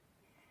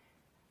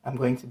I'm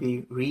going to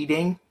be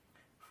reading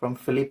from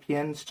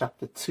Philippians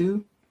chapter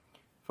 2,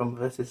 from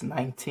verses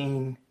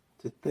 19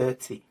 to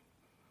 30.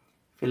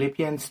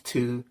 Philippians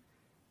 2,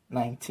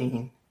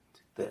 19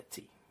 to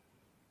 30.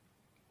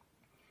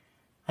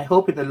 I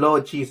hope in the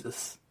Lord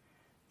Jesus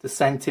to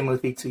send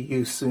Timothy to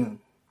you soon,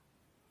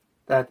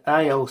 that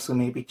I also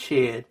may be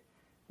cheered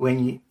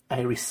when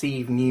I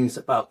receive news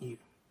about you.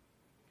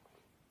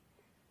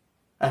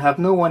 I have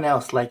no one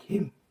else like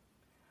him,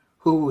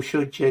 who will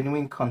show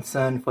genuine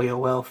concern for your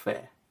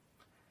welfare.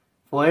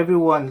 For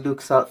everyone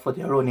looks out for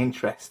their own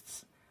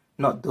interests,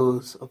 not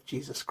those of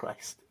Jesus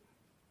Christ.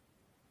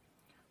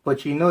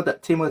 But you know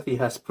that Timothy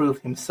has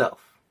proved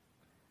himself,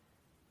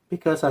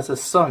 because as a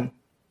son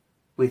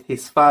with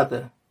his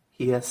father,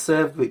 he has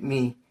served with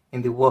me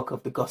in the work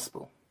of the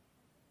gospel.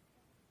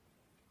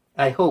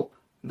 I hope,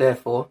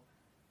 therefore,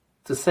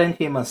 to send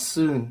him as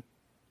soon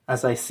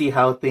as I see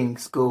how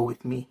things go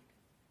with me.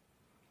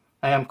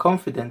 I am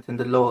confident in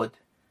the Lord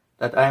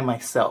that I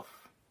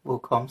myself will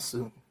come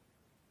soon.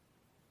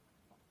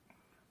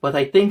 But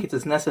I think it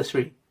is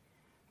necessary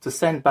to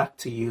send back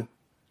to you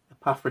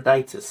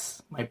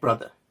Epaphroditus, my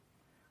brother,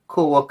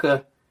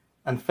 co-worker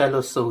and fellow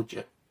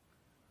soldier,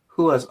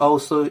 who is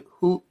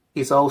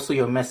also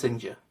your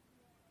messenger,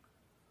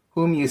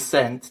 whom you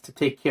sent to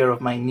take care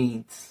of my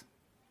needs.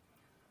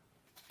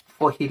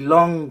 For he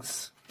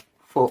longs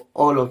for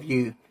all of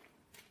you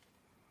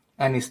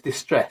and is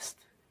distressed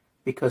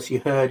because you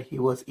heard he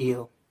was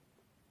ill.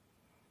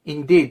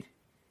 Indeed,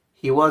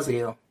 he was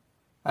ill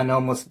and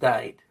almost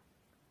died.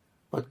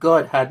 But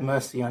God had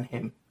mercy on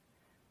him,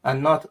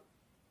 and not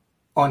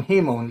on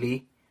him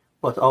only,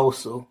 but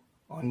also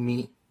on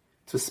me,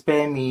 to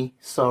spare me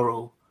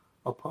sorrow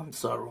upon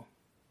sorrow.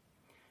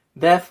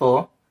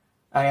 Therefore,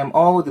 I am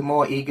all the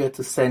more eager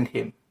to send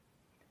him,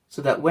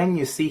 so that when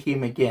you see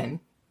him again,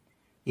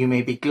 you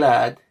may be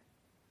glad,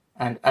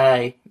 and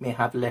I may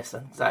have less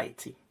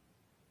anxiety.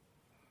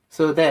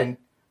 So then,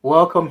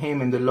 welcome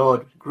him in the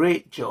Lord with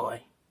great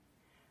joy,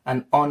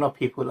 and honor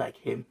people like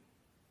him,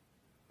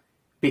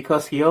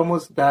 because he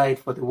almost died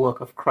for the work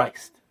of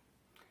Christ.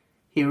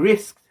 He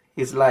risked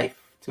his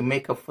life to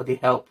make up for the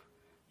help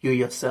you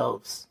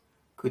yourselves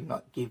could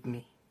not give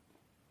me.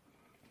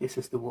 This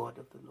is the word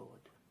of the Lord.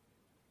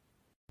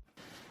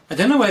 I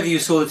don't know whether you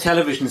saw the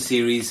television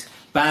series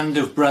Band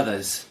of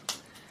Brothers.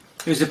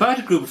 It was about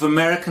a group of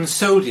American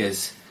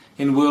soldiers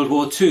in World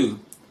War II,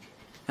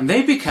 and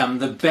they become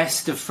the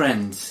best of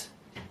friends.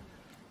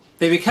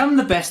 They become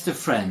the best of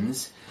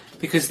friends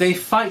because they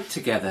fight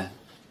together.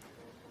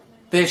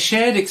 Their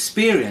shared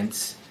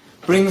experience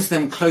brings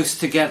them close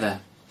together.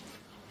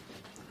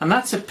 And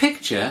that's a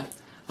picture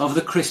of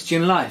the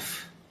Christian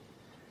life.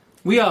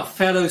 We are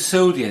fellow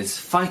soldiers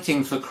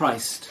fighting for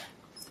Christ.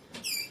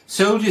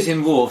 Soldiers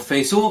in war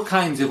face all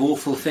kinds of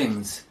awful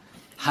things: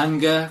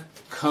 hunger,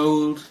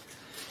 cold,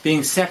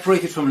 being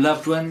separated from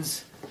loved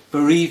ones,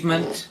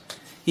 bereavement,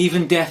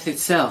 even death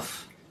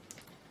itself.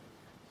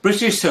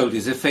 British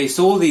soldiers have faced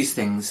all these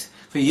things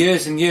for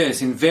years and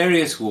years in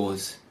various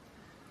wars.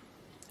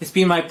 It's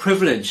been my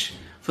privilege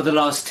for the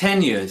last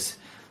 10 years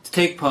to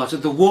take part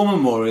at the War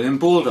Memorial in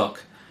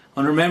Baldock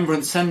on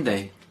Remembrance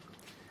Sunday.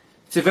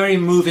 It's a very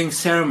moving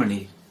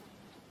ceremony.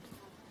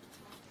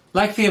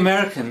 Like the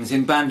Americans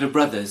in Band of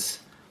Brothers,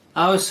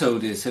 our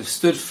soldiers have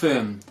stood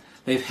firm.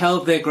 They've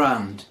held their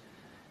ground,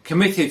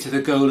 committed to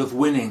the goal of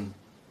winning.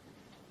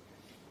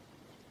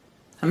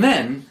 And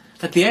then,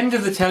 at the end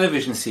of the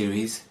television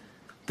series,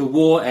 the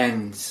war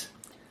ends,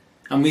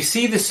 and we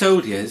see the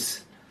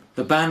soldiers,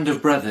 the Band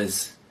of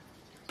Brothers,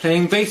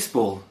 playing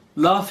baseball,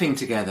 laughing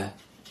together.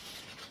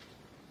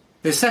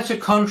 There's such a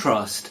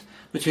contrast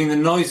between the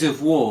noise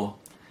of war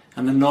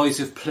and the noise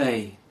of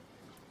play.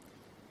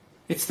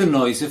 It's the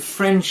noise of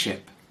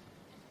friendship.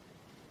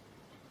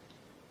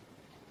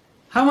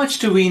 How much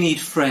do we need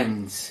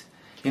friends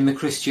in the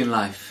Christian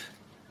life?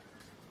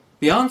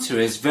 The answer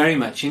is very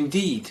much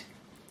indeed.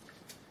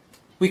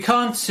 We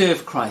can't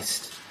serve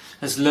Christ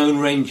as lone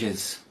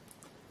rangers.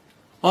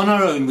 On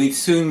our own, we'd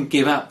soon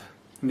give up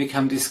and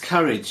become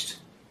discouraged.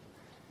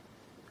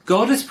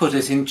 God has put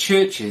us in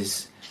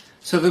churches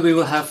so that we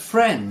will have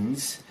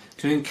friends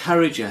to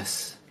encourage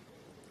us.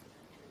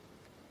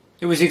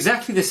 It was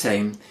exactly the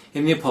same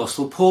in the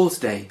Apostle Paul's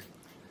day.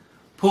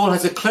 Paul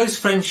has a close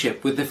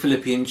friendship with the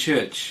Philippian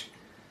church.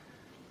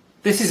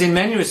 This is in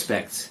many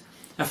respects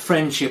a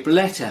friendship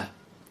letter.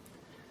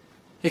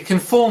 It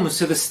conforms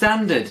to the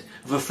standard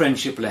of a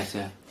friendship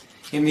letter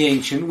in the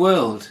ancient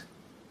world.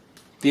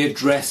 The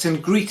address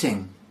and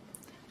greeting,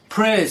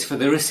 prayers for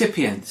the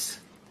recipients,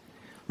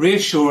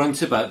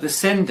 reassurance about the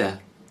sender,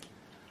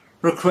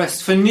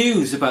 request for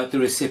news about the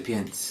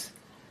recipients,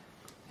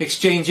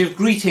 exchange of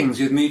greetings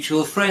with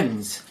mutual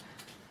friends,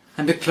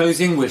 and a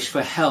closing wish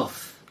for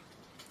health.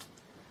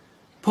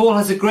 Paul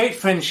has a great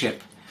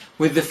friendship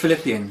with the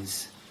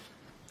Philippians.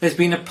 There's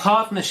been a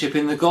partnership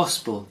in the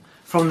gospel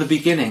from the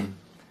beginning.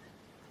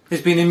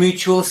 There's been a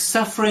mutual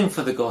suffering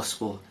for the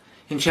gospel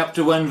in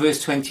chapter 1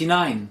 verse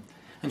 29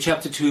 and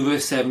chapter 2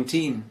 verse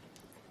 17.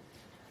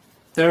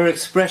 There are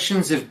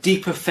expressions of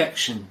deep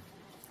affection.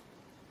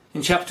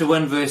 in chapter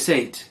 1 verse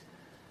 8,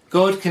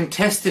 God can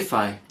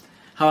testify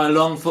how I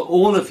long for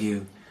all of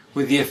you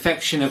with the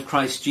affection of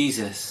Christ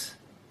Jesus.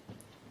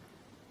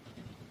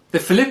 The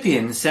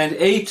Philippians send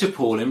aid to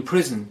Paul in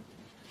prison.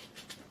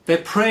 They're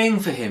praying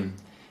for him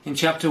in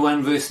chapter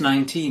 1 verse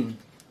 19.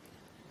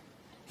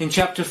 In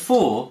chapter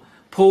 4,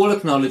 Paul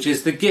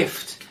acknowledges the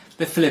gift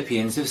the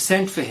Philippians have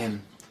sent for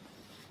him.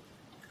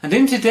 And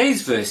in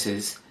today's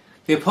verses,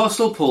 the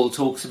Apostle Paul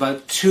talks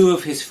about two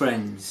of his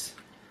friends,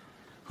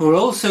 who are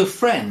also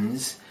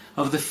friends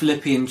of the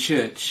Philippian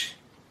church.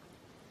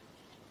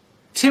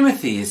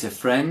 Timothy is a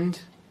friend.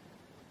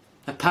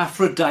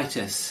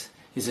 Epaphroditus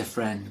is a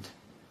friend.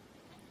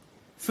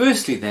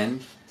 Firstly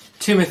then,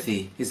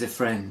 Timothy is a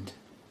friend.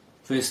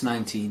 Verse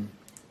 19.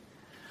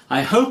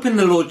 I hope in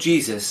the Lord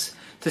Jesus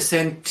to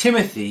send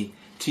Timothy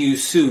to you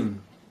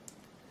soon.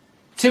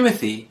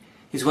 Timothy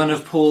is one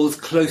of Paul's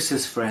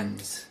closest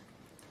friends.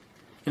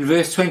 In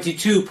verse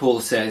 22, Paul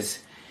says,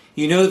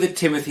 you know that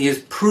Timothy has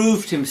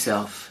proved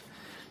himself,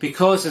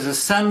 because as a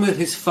son with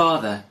his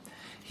father,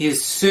 he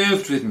has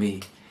served with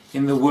me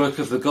in the work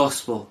of the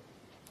gospel.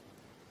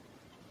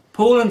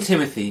 Paul and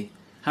Timothy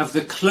have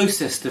the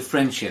closest of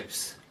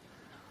friendships,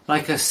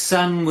 like a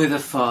son with a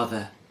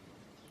father.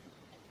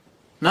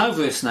 Now,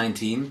 verse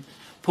 19,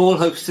 Paul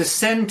hopes to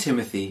send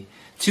Timothy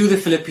to the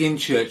Philippian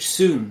church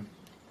soon.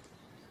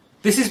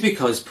 This is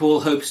because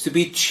Paul hopes to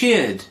be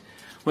cheered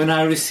when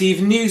I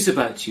receive news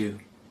about you.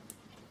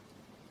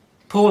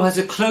 Paul has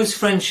a close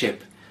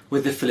friendship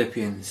with the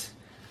Philippians,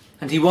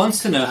 and he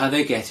wants to know how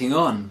they're getting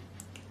on.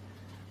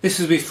 This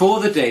was before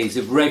the days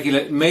of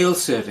regular mail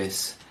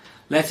service,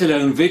 let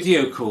alone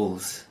video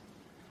calls.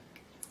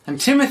 And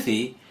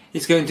Timothy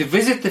is going to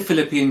visit the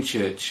Philippian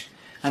church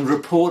and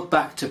report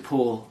back to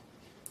Paul.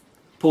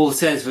 Paul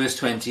says, verse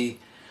 20,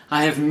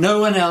 I have no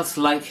one else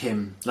like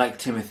him, like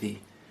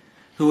Timothy,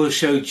 who will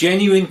show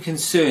genuine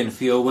concern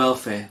for your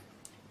welfare.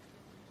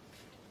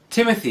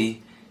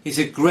 Timothy is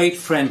a great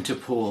friend to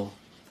Paul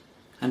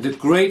and a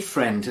great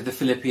friend to the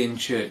Philippian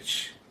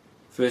church.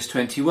 Verse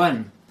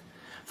 21,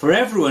 for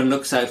everyone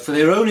looks out for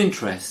their own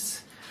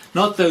interests,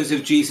 not those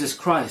of Jesus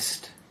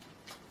Christ.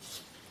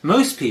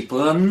 Most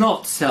people are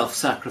not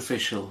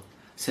self-sacrificial,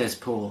 says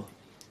Paul.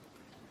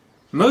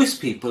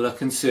 Most people are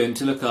concerned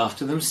to look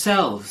after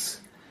themselves,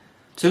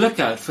 to look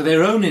out for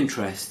their own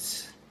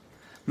interests,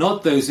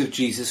 not those of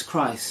Jesus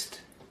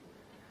Christ.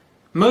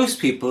 Most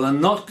people are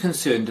not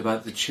concerned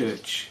about the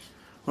church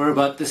or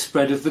about the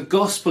spread of the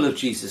gospel of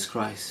Jesus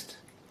Christ.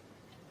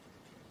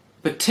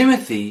 But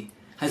Timothy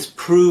has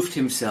proved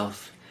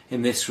himself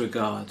in this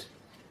regard.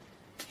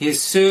 He has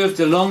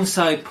served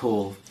alongside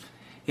Paul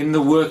in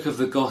the work of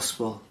the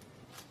gospel.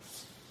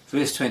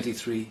 Verse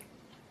 23,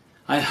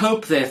 I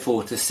hope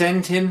therefore to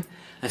send him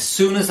as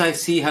soon as I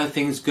see how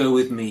things go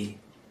with me.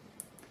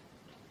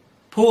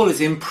 Paul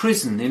is in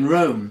prison in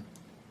Rome.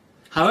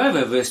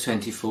 However, verse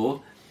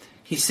 24,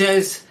 he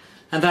says,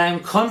 and I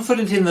am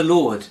confident in the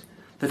Lord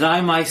that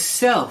I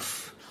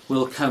myself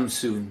will come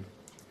soon.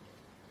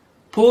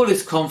 Paul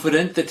is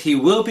confident that he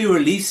will be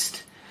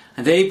released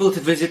and able to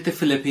visit the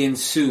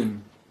Philippians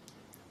soon.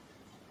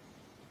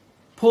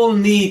 Paul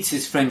needs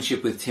his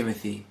friendship with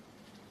Timothy.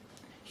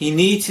 He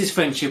needs his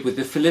friendship with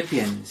the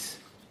Philippians.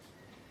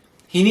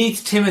 He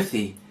needs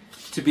Timothy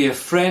to be a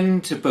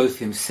friend to both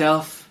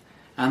himself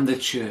and the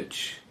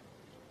church.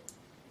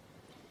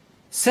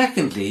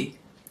 Secondly,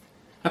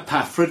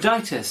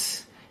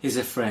 Epaphroditus is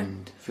a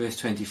friend, verse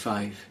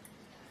 25.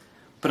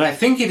 But I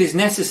think it is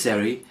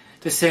necessary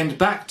to send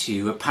back to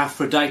you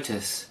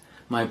Epaphroditus,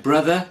 my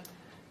brother,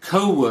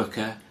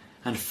 co-worker,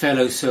 and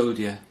fellow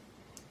soldier.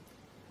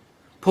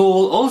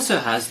 Paul also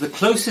has the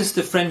closest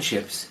of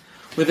friendships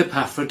with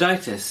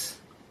Epaphroditus.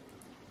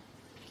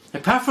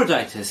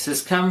 Epaphroditus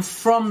has come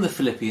from the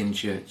Philippian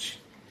church.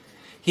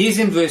 He is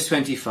in verse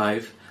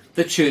 25,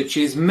 the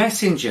church's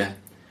messenger,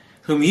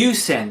 whom you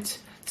sent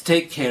to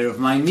take care of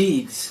my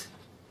needs.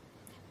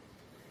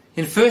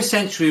 In first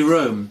century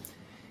Rome,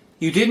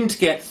 you didn't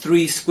get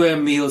 3 square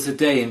meals a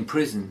day in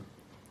prison.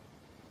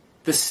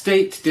 The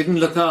state didn't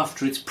look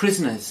after its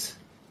prisoners.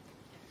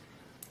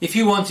 If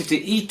you wanted to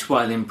eat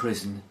while in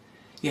prison,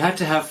 you had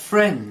to have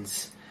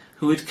friends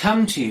who would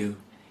come to you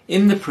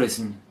in the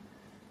prison,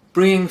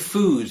 bringing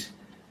food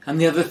and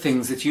the other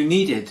things that you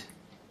needed.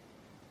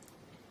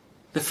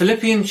 The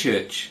Philippian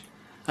church,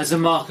 as a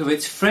mark of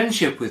its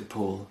friendship with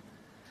Paul,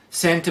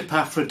 sent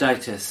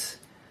Epaphroditus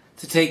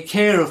to take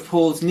care of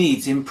Paul's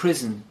needs in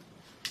prison.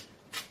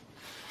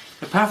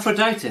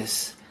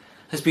 Epaphroditus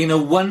has been a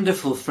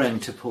wonderful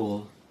friend to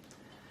Paul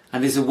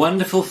and is a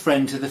wonderful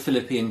friend to the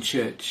Philippian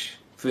church.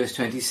 Verse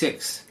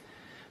 26,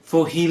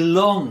 for he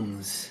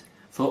longs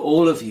for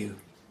all of you.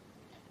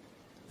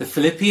 The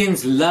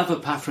Philippians love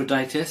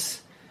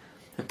Epaphroditus.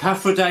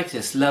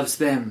 Epaphroditus loves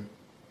them.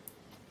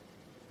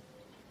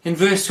 In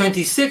verse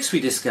 26 we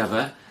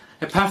discover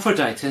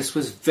Epaphroditus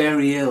was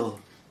very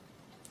ill.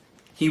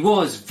 He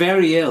was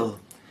very ill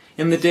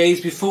in the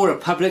days before a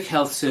public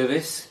health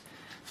service,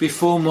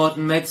 before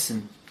modern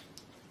medicine.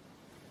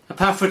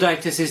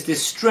 Epaphroditus is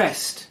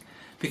distressed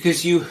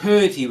because you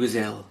heard he was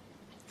ill.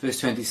 Verse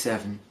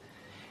 27.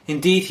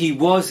 Indeed, he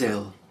was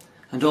ill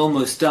and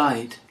almost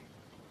died.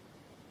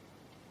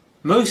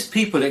 Most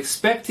people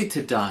expected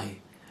to die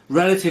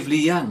relatively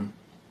young.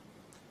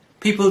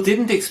 People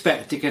didn't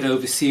expect to get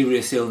over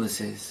serious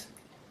illnesses.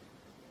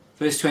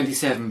 Verse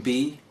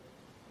 27b.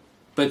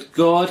 But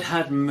God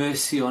had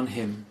mercy on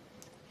him.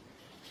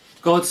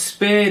 God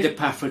spared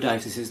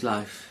Epaphroditus'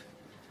 life.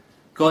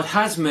 God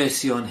has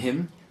mercy on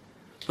him,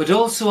 but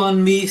also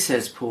on me,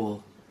 says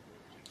Paul,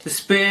 to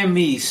spare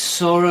me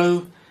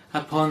sorrow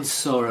upon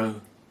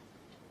sorrow.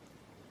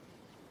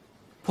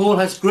 Paul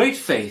has great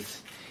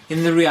faith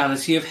in the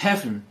reality of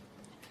heaven.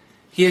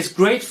 He has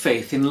great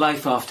faith in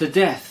life after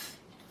death.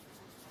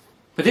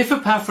 But if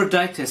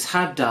Epaphroditus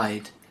had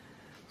died,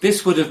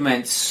 this would have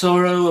meant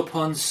sorrow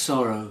upon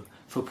sorrow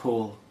for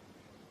Paul.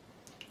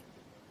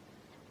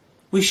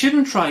 We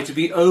shouldn't try to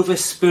be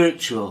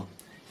over-spiritual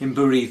in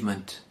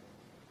bereavement.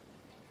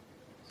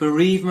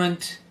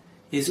 Bereavement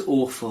is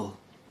awful.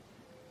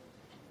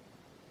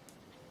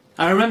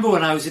 I remember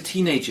when I was a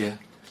teenager,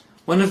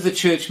 one of the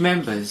church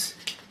members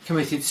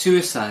committed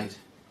suicide.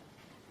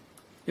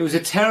 It was a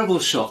terrible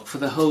shock for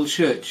the whole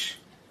church.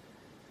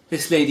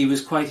 This lady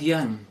was quite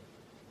young.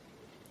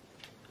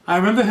 I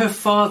remember her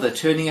father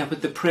turning up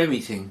at the prayer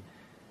meeting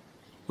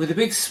with a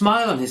big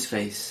smile on his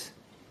face.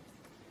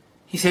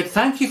 He said,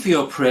 "Thank you for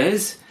your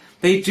prayers.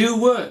 They do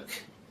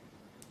work."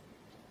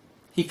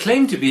 He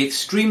claimed to be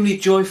extremely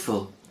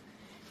joyful,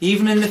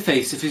 even in the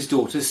face of his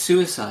daughter's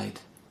suicide.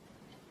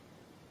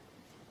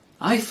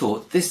 I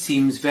thought this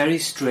seems very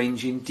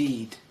strange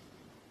indeed.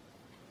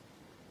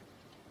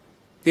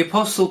 The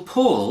Apostle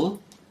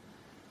Paul,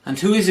 and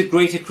who is a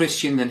greater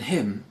Christian than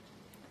him,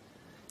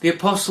 the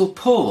Apostle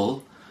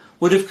Paul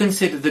would have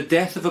considered the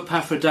death of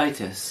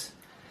Epaphroditus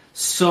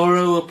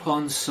sorrow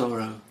upon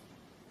sorrow.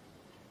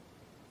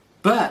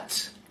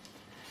 But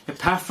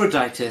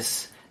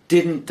Epaphroditus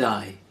didn't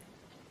die,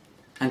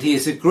 and he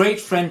is a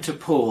great friend to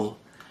Paul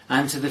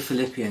and to the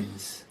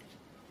Philippians.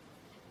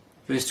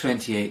 Verse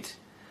 28.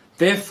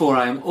 Therefore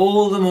I am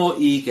all the more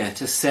eager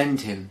to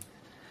send him,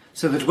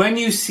 so that when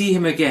you see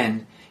him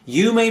again,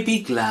 you may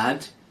be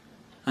glad,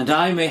 and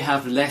I may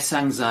have less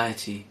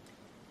anxiety.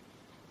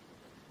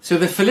 So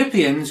the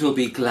Philippians will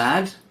be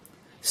glad,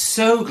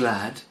 so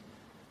glad,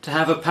 to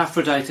have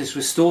Epaphroditus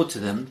restored to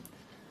them,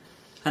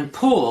 and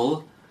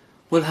Paul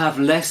will have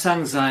less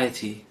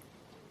anxiety.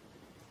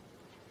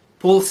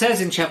 Paul says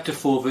in chapter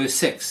 4, verse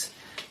 6,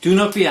 do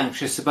not be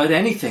anxious about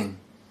anything.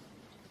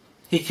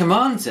 He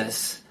commands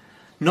us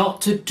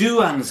not to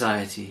do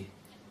anxiety.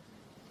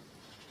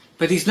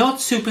 But he's not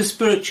super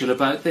spiritual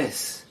about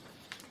this,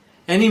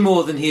 any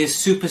more than he is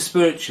super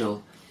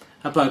spiritual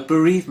about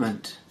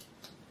bereavement.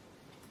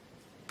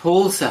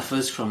 Paul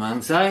suffers from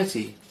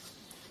anxiety.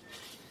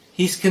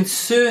 He's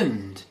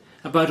concerned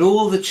about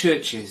all the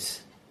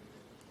churches,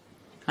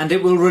 and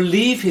it will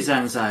relieve his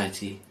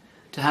anxiety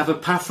to have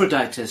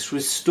Epaphroditus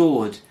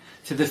restored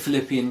to the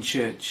Philippian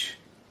church.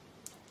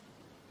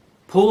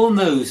 Paul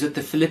knows that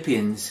the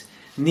Philippians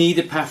need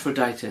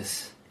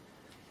Epaphroditus,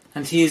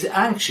 and he is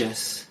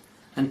anxious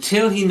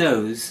until he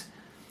knows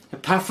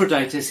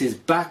Epaphroditus is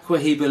back where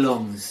he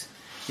belongs,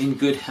 in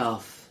good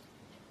health.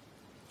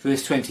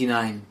 Verse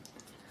 29.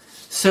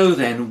 So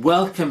then,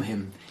 welcome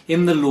him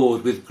in the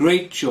Lord with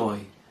great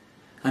joy,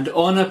 and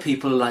honour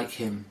people like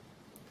him.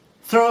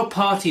 Throw a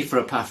party for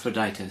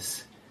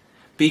Epaphroditus.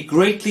 Be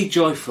greatly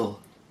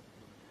joyful.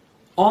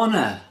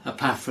 Honour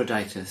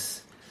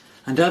Epaphroditus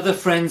and other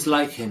friends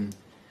like him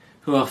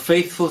who are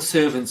faithful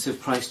servants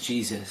of Christ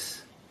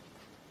Jesus.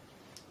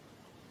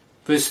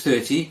 Verse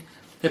 30.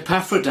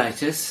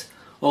 Epaphroditus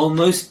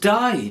almost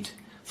died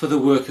for the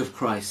work of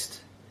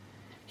Christ.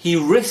 He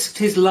risked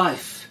his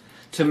life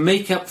to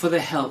make up for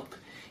the help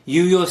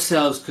you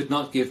yourselves could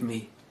not give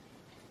me.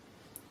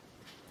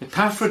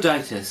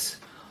 Epaphroditus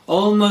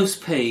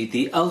almost paid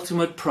the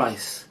ultimate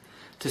price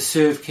to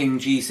serve King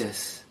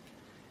Jesus,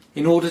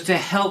 in order to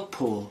help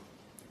Paul,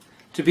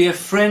 to be a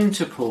friend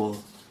to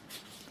Paul,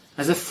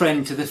 as a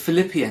friend to the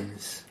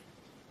Philippians.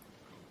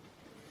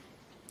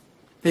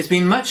 There's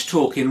been much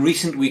talk in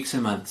recent weeks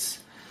and months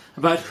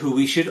about who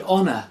we should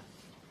honour.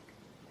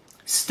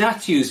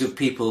 Statues of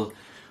people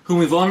whom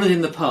we've honoured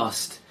in the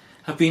past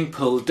have been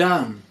pulled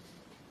down.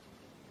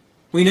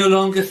 We no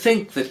longer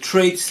think that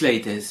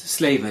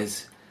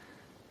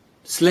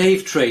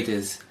slave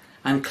traders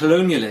and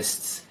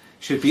colonialists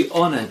should be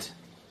honoured.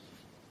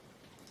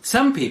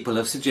 Some people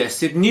have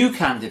suggested new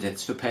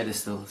candidates for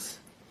pedestals.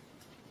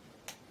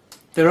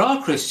 There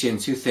are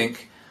Christians who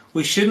think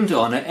we shouldn't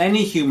honour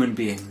any human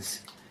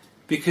beings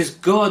because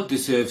God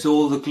deserves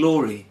all the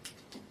glory.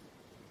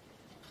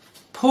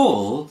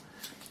 Paul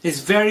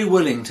is very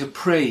willing to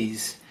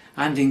praise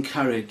and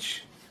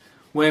encourage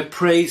where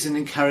praise and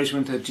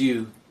encouragement are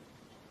due.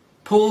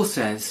 Paul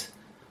says,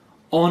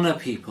 honour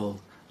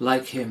people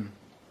like him.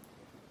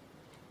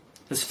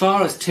 As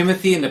far as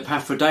Timothy and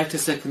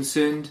Epaphroditus are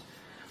concerned,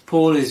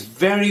 Paul is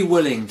very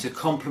willing to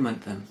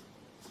compliment them.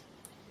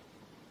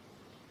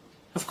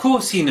 Of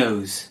course he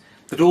knows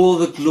that all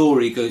the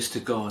glory goes to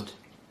God.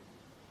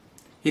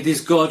 It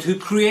is God who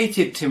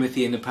created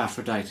Timothy and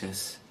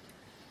Epaphroditus.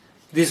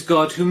 It is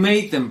God who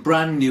made them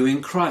brand new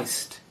in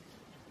Christ.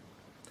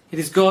 It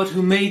is God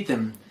who made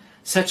them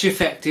such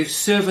effective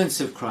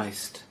servants of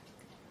Christ.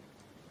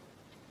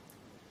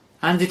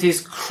 And it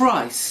is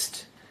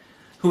Christ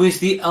who is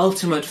the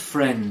ultimate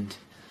friend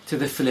to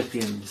the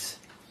Philippians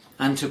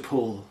and to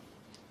Paul.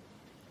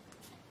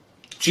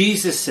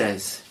 Jesus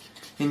says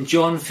in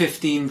John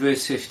 15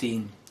 verse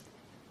 15,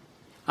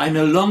 "I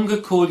no longer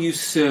call you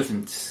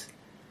servants,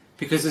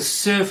 because a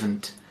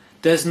servant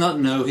does not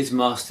know his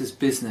master's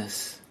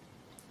business.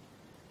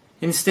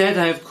 Instead,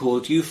 I have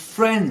called you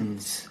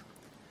friends.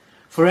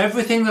 For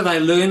everything that I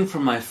learned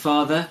from my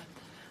Father,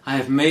 I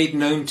have made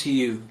known to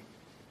you."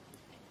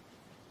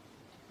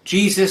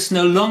 Jesus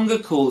no longer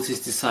calls his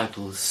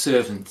disciples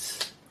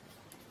servants.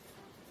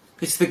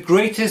 It's the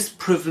greatest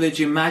privilege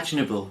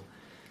imaginable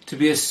to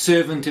be a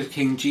servant of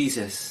King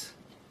Jesus.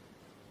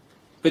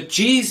 But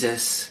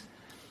Jesus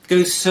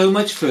goes so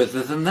much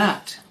further than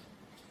that.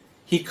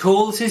 He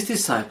calls his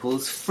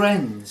disciples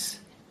friends.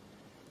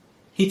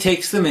 He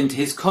takes them into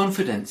his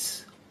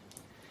confidence.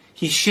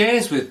 He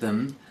shares with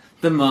them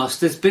the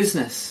Master's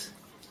business.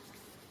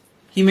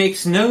 He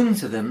makes known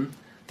to them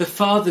the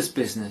Father's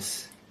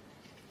business.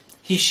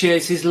 He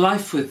shares his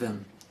life with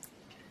them.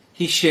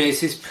 He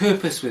shares his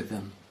purpose with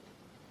them.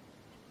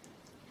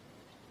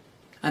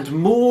 And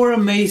more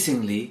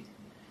amazingly,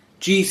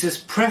 Jesus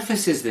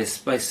prefaces this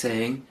by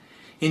saying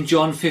in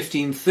John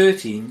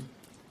 15:13,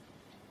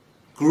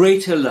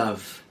 "Greater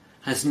love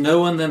has no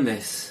one than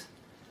this,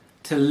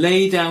 to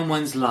lay down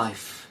one's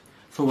life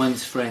for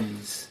one's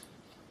friends."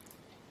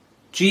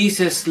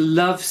 Jesus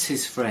loves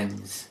his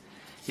friends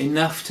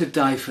enough to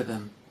die for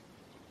them.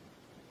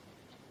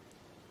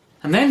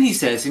 And then he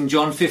says in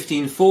John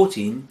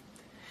 15:14,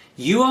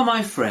 "You are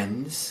my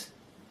friends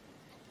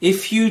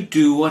if you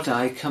do what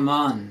I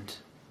command."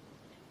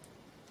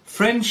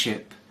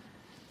 Friendship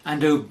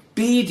and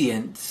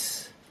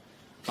obedience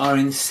are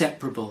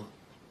inseparable.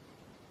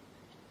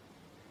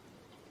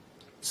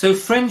 So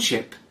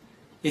friendship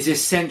is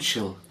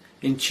essential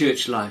in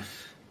church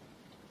life.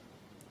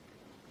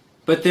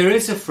 But there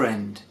is a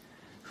friend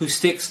who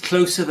sticks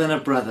closer than a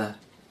brother,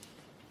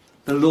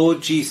 the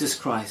Lord Jesus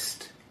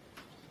Christ.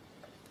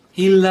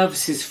 He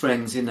loves his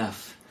friends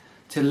enough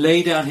to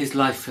lay down his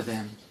life for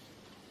them.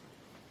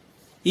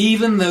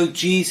 Even though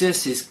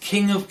Jesus is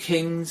King of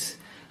Kings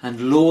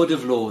and Lord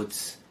of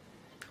Lords,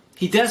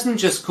 he doesn't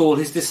just call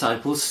his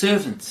disciples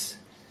servants.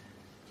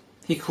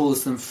 He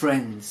calls them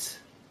friends.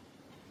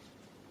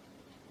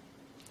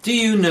 Do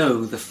you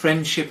know the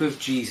friendship of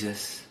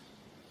Jesus?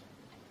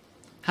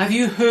 Have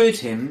you heard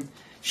him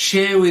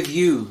share with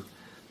you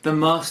the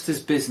Master's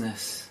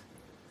business,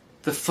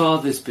 the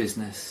Father's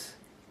business?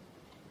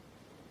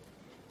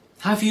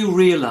 Have you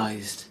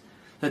realized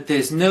that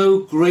there's no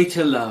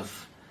greater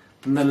love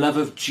than the love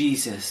of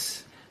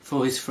Jesus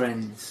for his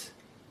friends,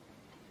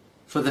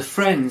 for the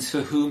friends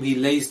for whom he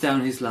lays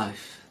down his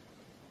life?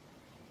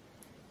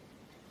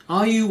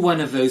 Are you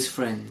one of those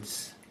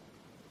friends?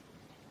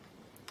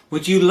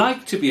 Would you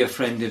like to be a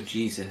friend of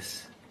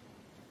Jesus?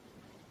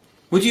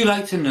 Would you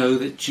like to know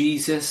that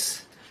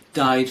Jesus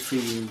died for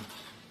you?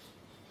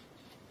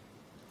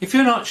 If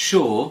you're not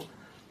sure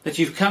that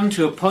you've come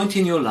to a point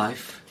in your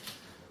life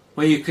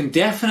where you can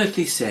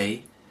definitely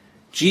say,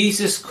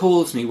 Jesus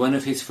calls me one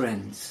of his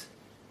friends,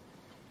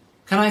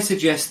 can I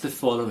suggest the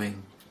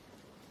following?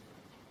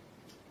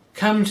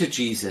 Come to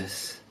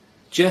Jesus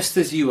just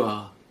as you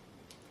are.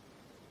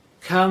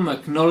 Come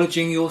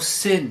acknowledging your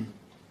sin.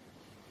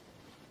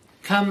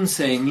 Come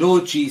saying,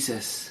 Lord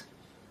Jesus,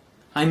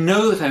 I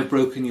know that I've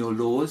broken your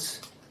laws.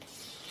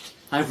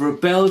 I've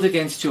rebelled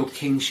against your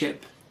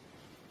kingship.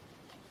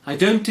 I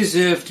don't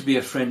deserve to be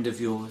a friend of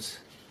yours.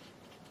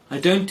 I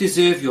don't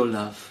deserve your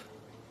love.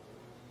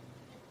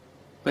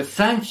 But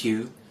thank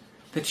you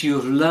that you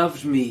have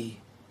loved me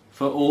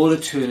for all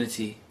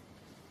eternity.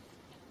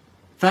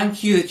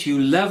 Thank you that you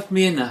loved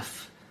me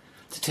enough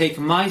to take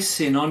my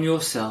sin on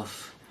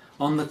yourself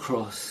on the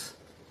cross.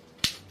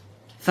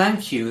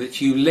 Thank you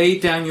that you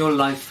laid down your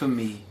life for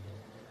me,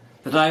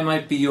 that I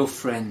might be your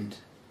friend.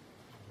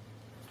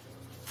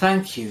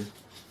 Thank you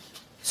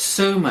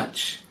so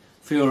much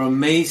for your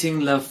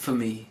amazing love for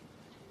me.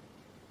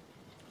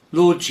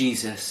 Lord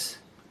Jesus,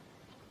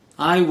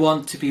 I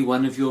want to be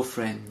one of your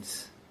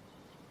friends.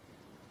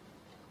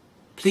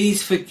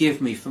 Please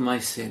forgive me for my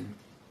sin.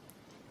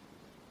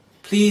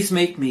 Please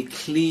make me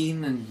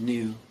clean and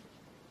new.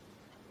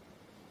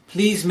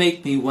 Please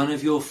make me one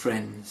of your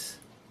friends.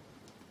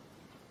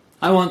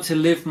 I want to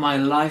live my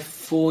life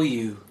for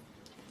you.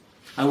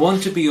 I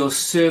want to be your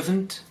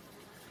servant.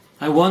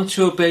 I want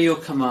to obey your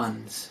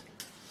commands.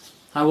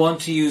 I want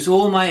to use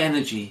all my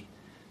energy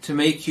to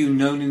make you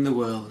known in the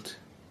world.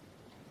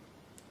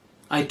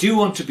 I do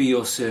want to be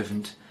your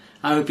servant.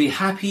 I would be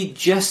happy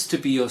just to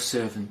be your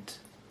servant.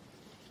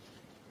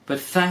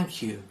 But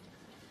thank you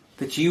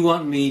that you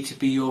want me to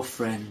be your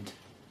friend.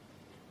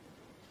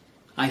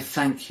 I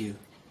thank you,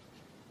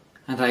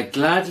 and I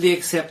gladly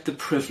accept the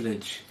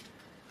privilege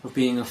of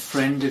being a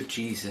friend of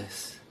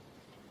Jesus.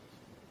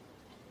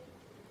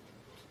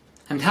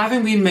 And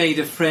having been made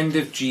a friend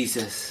of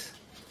Jesus,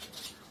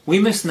 we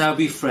must now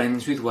be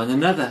friends with one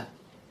another.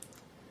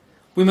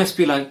 We must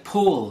be like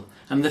Paul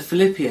and the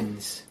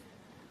Philippians.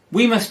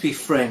 We must be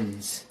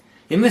friends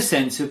in the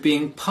sense of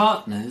being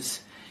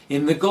partners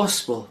in the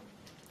gospel,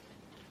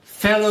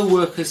 fellow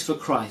workers for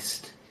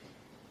Christ.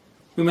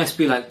 We must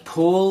be like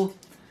Paul,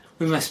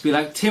 we must be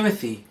like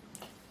Timothy,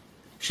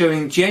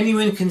 showing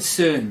genuine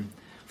concern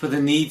for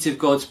the needs of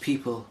God's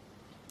people.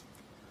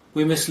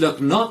 We must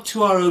look not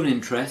to our own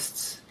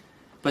interests,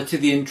 but to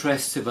the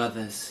interests of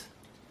others.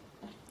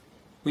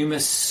 We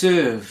must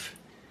serve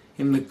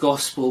in the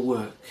gospel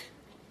work.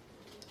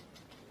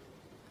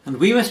 And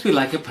we must be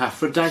like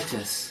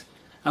Epaphroditus,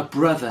 a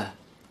brother,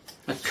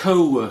 a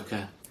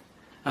co-worker,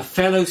 a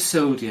fellow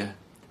soldier,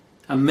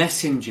 a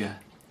messenger,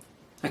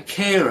 a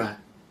carer,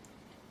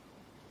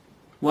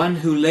 one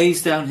who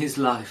lays down his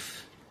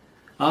life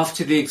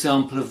after the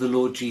example of the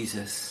Lord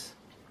Jesus,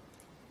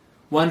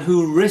 one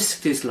who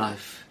risked his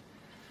life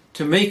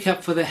to make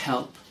up for the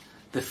help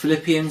the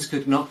Philippians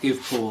could not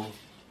give Paul.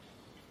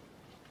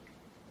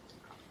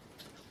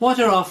 What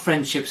are our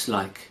friendships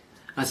like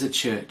as a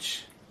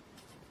church?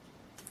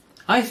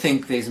 I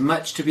think there's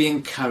much to be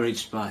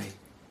encouraged by.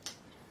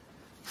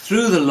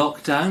 Through the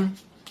lockdown,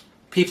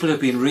 people have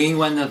been ringing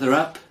one another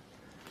up.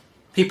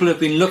 People have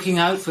been looking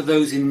out for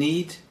those in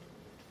need.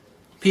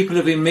 People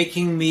have been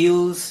making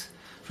meals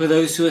for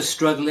those who are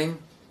struggling.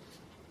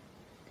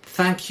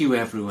 Thank you,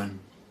 everyone,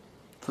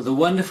 for the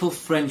wonderful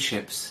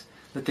friendships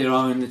that there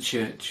are in the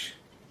church.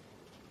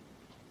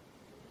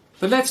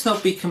 But let's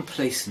not be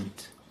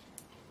complacent.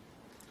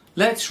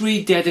 Let's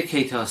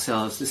rededicate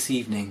ourselves this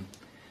evening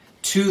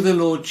to the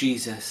Lord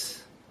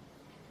Jesus.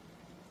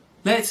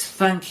 Let's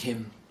thank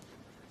him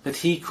that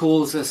he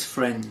calls us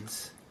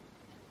friends.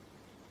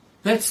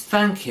 Let's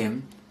thank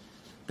him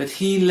that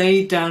he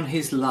laid down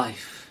his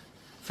life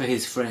for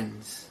his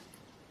friends.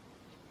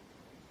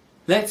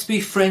 Let's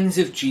be friends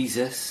of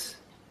Jesus,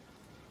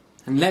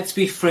 and let's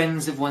be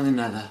friends of one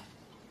another,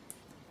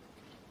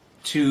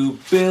 to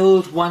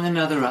build one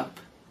another up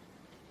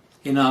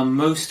in our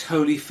most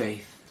holy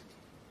faith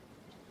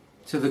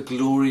to the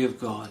glory of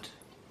God.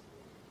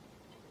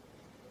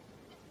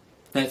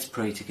 Let's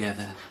pray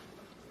together.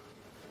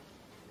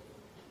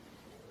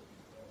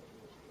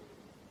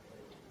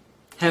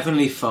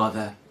 Heavenly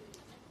Father,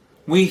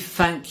 we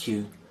thank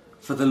you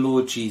for the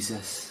Lord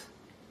Jesus.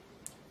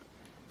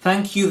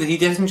 Thank you that he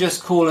doesn't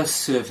just call us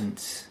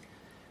servants,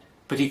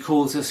 but he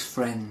calls us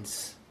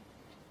friends.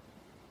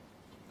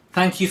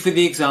 Thank you for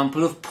the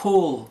example of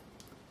Paul,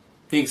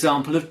 the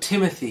example of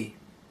Timothy,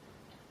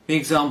 the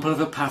example of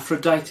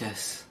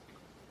Epaphroditus.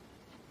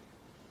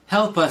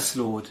 Help us,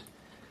 Lord,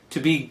 to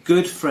be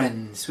good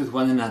friends with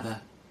one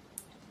another,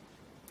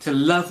 to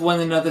love one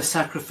another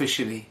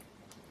sacrificially,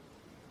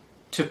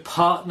 to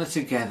partner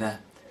together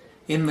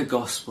in the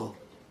gospel.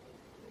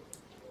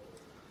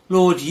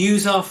 Lord,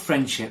 use our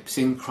friendships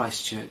in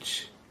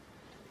Christchurch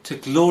to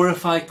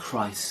glorify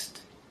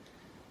Christ,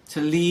 to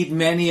lead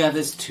many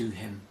others to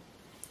him.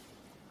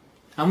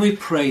 And we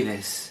pray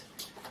this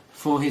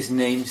for his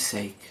name's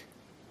sake.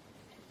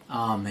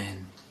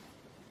 Amen.